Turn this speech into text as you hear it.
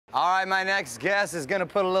All right, my next guest is going to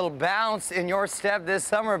put a little bounce in your step this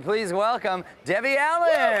summer. Please welcome Debbie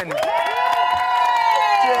Allen.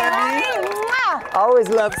 Debbie, always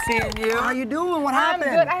love seeing you. How you doing? What happened?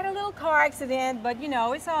 I'm good. I had a little car accident, but you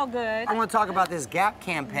know, it's all good. I want to talk about this Gap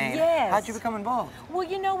campaign. Yes. How'd you become involved? Well,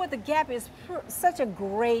 you know what? The Gap is such a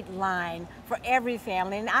great line for every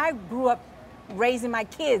family, and I grew up raising my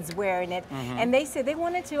kids wearing it, and they said they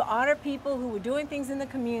wanted to honor people who were doing things in the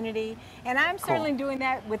community, and I'm certainly doing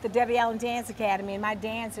that with the Debbie Allen Dance Academy and my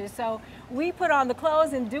dancers. So we put on the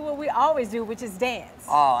clothes and do what we always do, which is dance.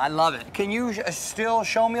 Oh, I love it. Can you still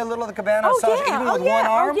show me a little of the Cabana Cha-Cha, even with one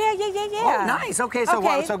arm? Oh, yeah. Oh, nice. Okay,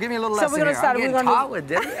 so give me a little lesson here. I'm getting taught with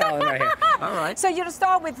Debbie Allen right here. All right. So you're gonna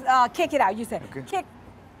start with kick it out. You say kick.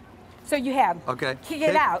 So you have kick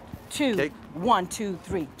it out. 2, 1, 2,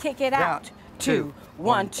 3. Kick it out. 2,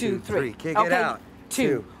 1, 2, 3. Kick it out.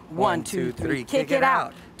 2, 1, 2, 3. Kick it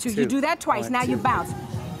out. 2. You do that twice. Now you bounce.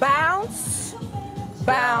 Bounce,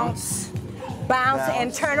 bounce, bounce,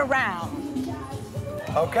 and turn around.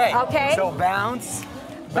 Okay. Okay. So bounce,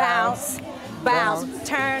 bounce, bounce,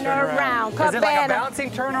 turn around. Is it like a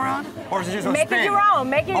bouncing turnaround? Or is it just a spin? Make it your own.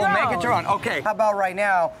 Make it your own. Oh, make it your own. Okay. How about right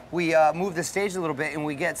now we move the stage a little bit and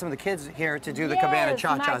we get some of the kids here to do the Cabana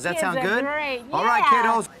Cha-Cha. Does that sound good? Great. All right,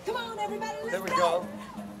 kiddos. Come on, everybody. There we go.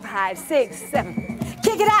 5, 6, 7.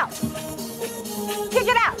 Kick it out. Kick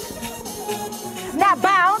it out. Now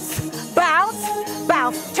bounce, bounce,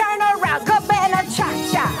 bounce. Turn around. Cabana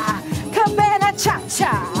Cha-Cha. Cabana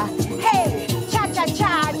Cha-Cha. Hey,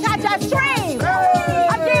 cha-cha-cha, cha-cha, scream.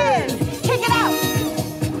 Again. Kick it out.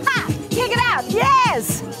 Ha, kick it out.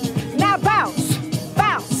 Yes. Now bounce,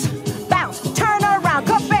 bounce, bounce. Turn around.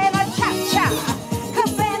 Cabana Cha-Cha.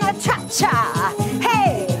 Cabana Cha-Cha.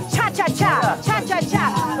 Hey, cha-cha-cha, cha-cha-cha.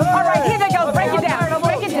 All right, here they go. Break it down.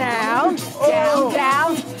 Break it down. Down,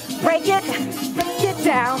 down. Break it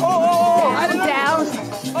down. Down, down.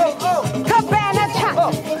 Cabana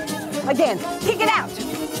Cha-Cha. Again, kick it out.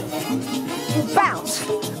 Bounce,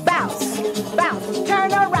 bounce, bounce.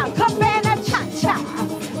 Turn around. Cabana Cha-Cha.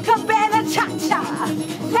 Cabana Cha-Cha.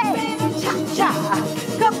 Hey, Cha-Cha.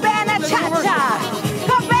 Cabana Cha-Cha.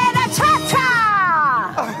 Cabana Cha-Cha.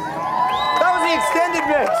 That was the extended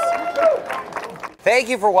mix. Thank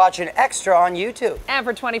you for watching Extra on YouTube. And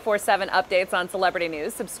for 24/7 updates on celebrity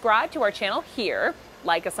news, subscribe to our channel here,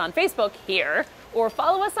 like us on Facebook here, or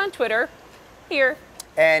follow us on Twitter here.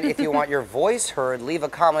 And if you want your voice heard, leave a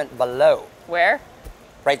comment below. Where?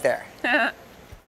 Right there.